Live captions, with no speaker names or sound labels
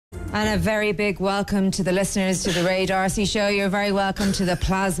And a very big welcome to the listeners to the Ray Darcy Show. You're very welcome to the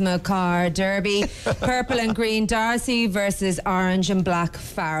Plasma Car Derby. Purple and green Darcy versus orange and black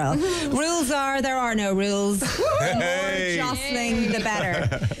Farrell. Rules are, there are no rules. The more jostling, the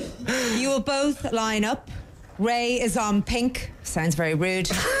better. You will both line up. Ray is on pink. Sounds very rude.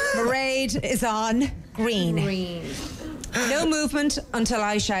 Mairead is on green. No movement until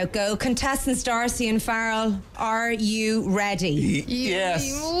I shout go. Contestants Darcy and Farrell, are you ready?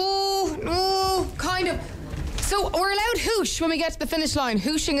 Yes. Oh, kind of. So we're allowed hoosh when we get to the finish line.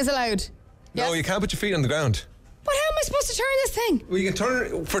 Hooshing is allowed. No, Yes? you can't put your feet on the ground. But how am I supposed to turn this thing? Well, you can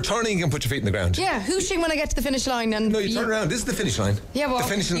turn for turning. You can put your feet on the ground. Yeah, hooshing when I get to the finish line. And No, you turn around. This is the finish line. Yeah, well, the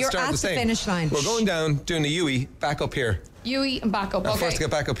finish and the you're start at the the same. finish line. We're going down, doing a Yui, back up here. Yui and back up. And Okay. first to get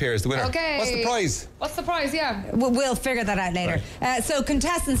back up here is the winner. Okay. What's the prize? What's the prize? Yeah. We'll figure that out later. So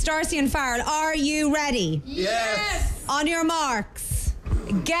contestants Darcy and Farrell, are you ready? Yes. On your marks,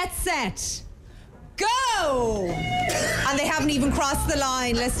 get set, go! And they haven't even crossed the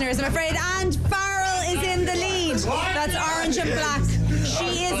line, listeners, I'm afraid. And Farrell is in the lead. That's orange and black.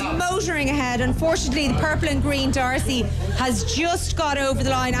 She is motoring ahead. Unfortunately, the purple and green Darcy has just got over the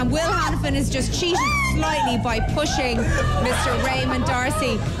line, and Will Hanifin has just cheated slightly by pushing Mr. Raymond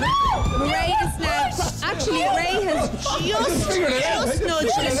Darcy. Ray is now... Actually, Ray has just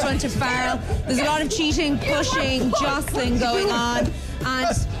nudged in front of Farrell. There's a lot of cheating, pushing, jostling going on. And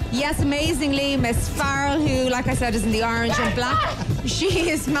yes, amazingly, Miss Farrell, who, like I said, is in the orange and black, she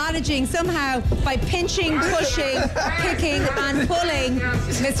is managing somehow by pinching, pushing, kicking and pulling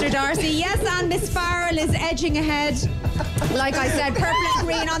Mr. Darcy. Yes, and Miss Farrell is edging ahead. Like I said, purple and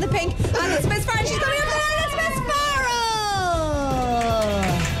green on the pink. And it's Miss Farrell. She's coming up there. It's Miss Farrell.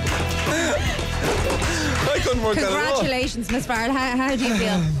 I couldn't work that at all. Congratulations, Miss Farrell. How do you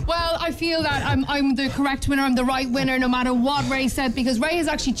feel? Well, I feel that I'm the correct winner. I'm the right winner, no matter what Ray said, because Ray has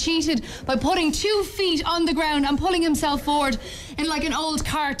actually cheated by putting 2 feet on the ground and pulling himself forward in like an old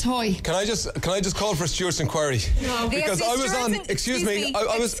car toy. Can I just call for Stuart's inquiry? No. Because I was on. Excuse me.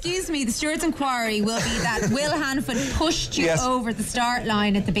 I was. Excuse me. The Stewart's inquiry will be that Will Hanifin pushed you Yes. over the start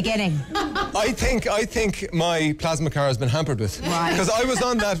line at the beginning. I think my plasma car has been hampered with. Right. Because I was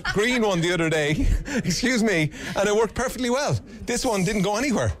on that green one the other day, excuse me, and it worked perfectly well. This one didn't go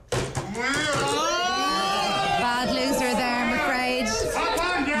anywhere. Bad loser there, I'm afraid.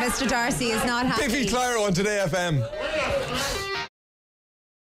 Mr. Darcy is not happy. Biffy Clyro on Today FM.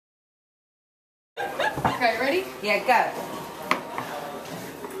 Okay, ready? Yeah, go.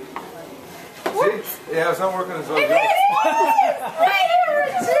 See? Yeah, it's not working as well.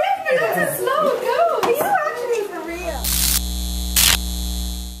 It's slow go.